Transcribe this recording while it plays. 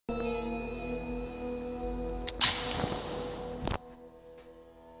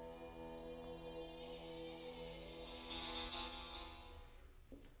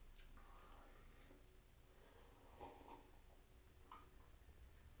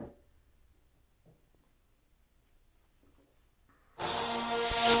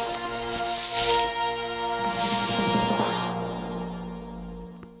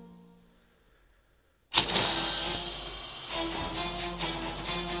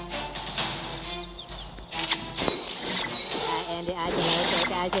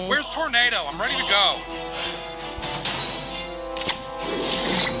Where's Tornado? I'm ready to go.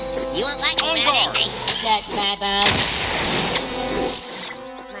 You won't like On me, guard. That's my bug.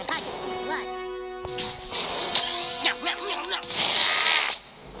 My pocket's full of blood. No, no, no, no.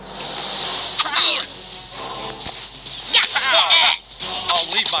 I'll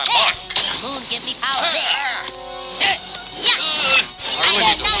leave my mark. Moon, give me power. I really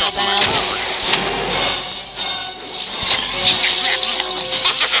need to shuffle my forward.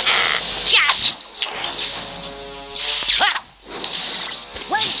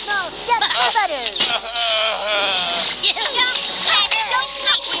 One small step for butter. You don't touch with the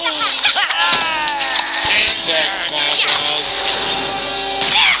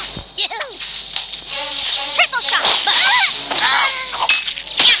triple shot.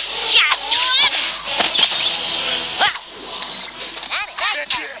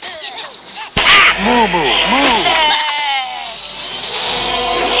 Moo, moo, moo.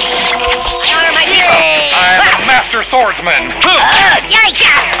 I'm a master swordsman. Yikes!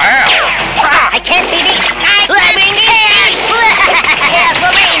 Ow. I can't be beat. Let me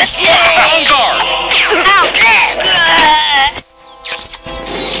On guard.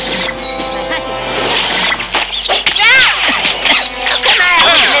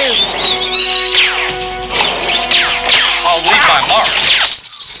 I'll leave my mark.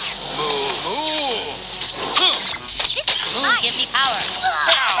 Moo, moo. Moon, give me power.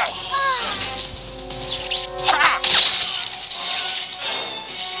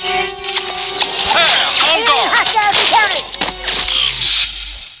 On guard.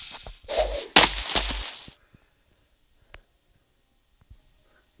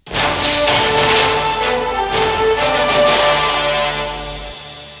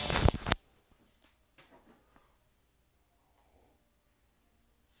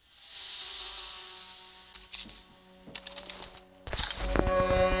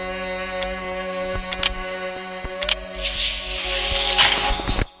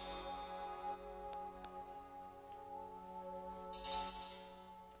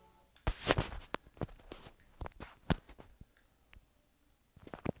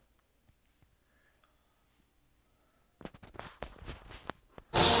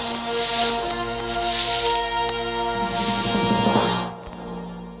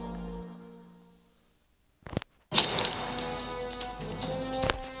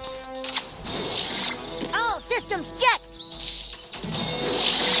 Systems check.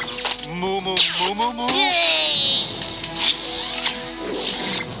 Moo, moo, moo, moo, moo.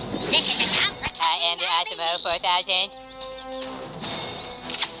 And the Osmo 4000.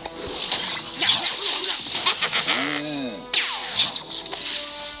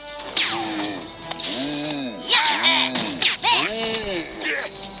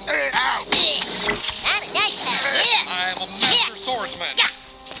 I'm a master swordsman.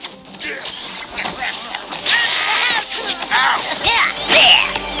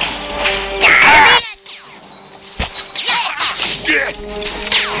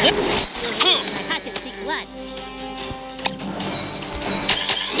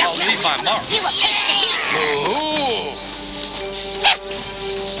 I'll leave my mark. You will taste defeat. Ooh. Bam!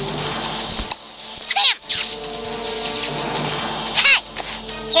 Hey!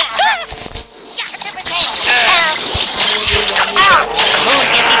 Super tail. Moon,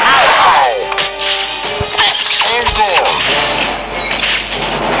 give me power.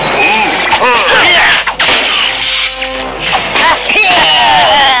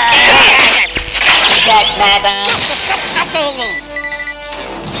 That's my bug.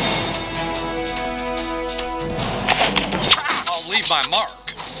 I'll leave my mark.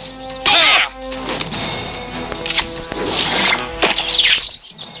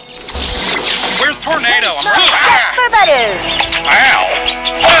 Where's Tornado? I'm ready. For butter. Ow!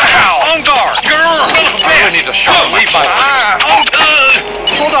 Ow! On guard! I really need to leave my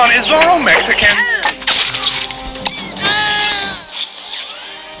Hold on, is Zorro Mexican?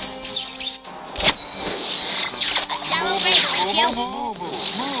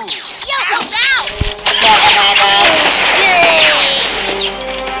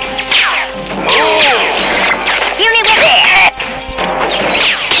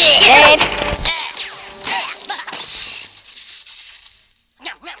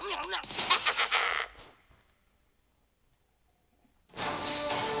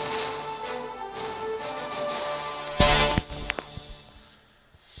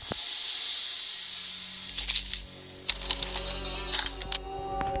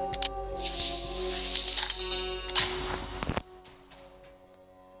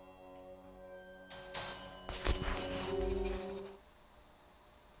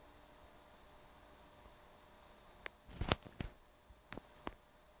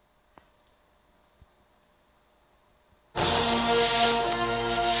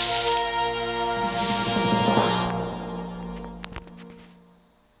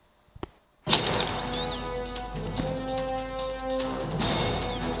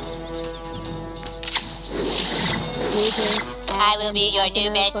 I will be your new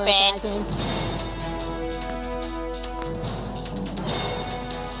best friend.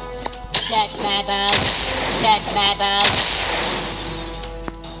 That's my bug. That's my bug.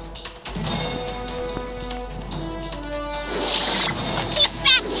 Keep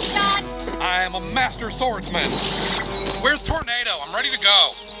back, you dogs! I am a master swordsman. Where's Tornado? I'm ready to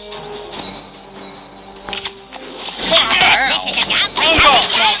go. This is a job for On you. guard!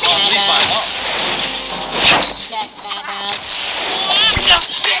 That's my Leave my bug. alone. That's my bug.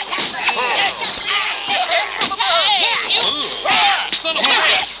 Ooh, son of a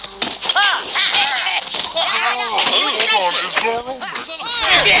bitch!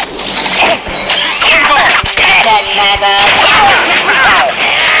 That's my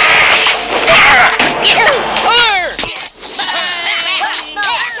bug.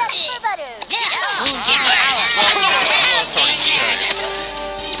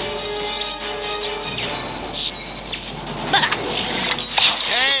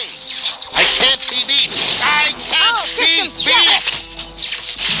 Hey, I can't be beat. I can't be beat.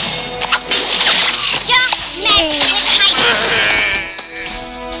 Don't mess with height.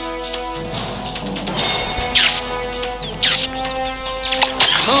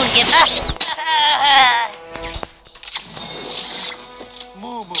 Moon, give up.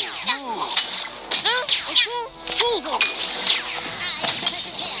 Moo, moo, moo.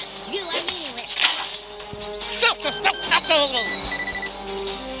 You are meaningless.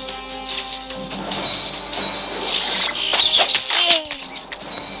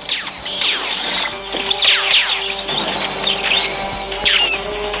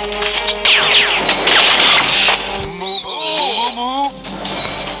 Moo, moo, moo.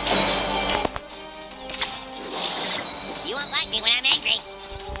 You won't like me when I'm angry.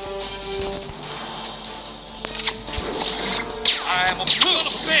 I'm a son of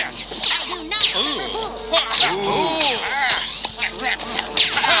a bitch. I do not suffer fools. Ooh.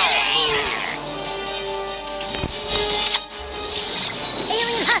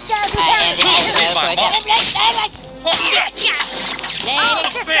 Alien hostiles I am the repelled. hero for the... Son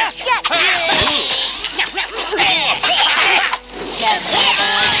of a bitch. All systems check.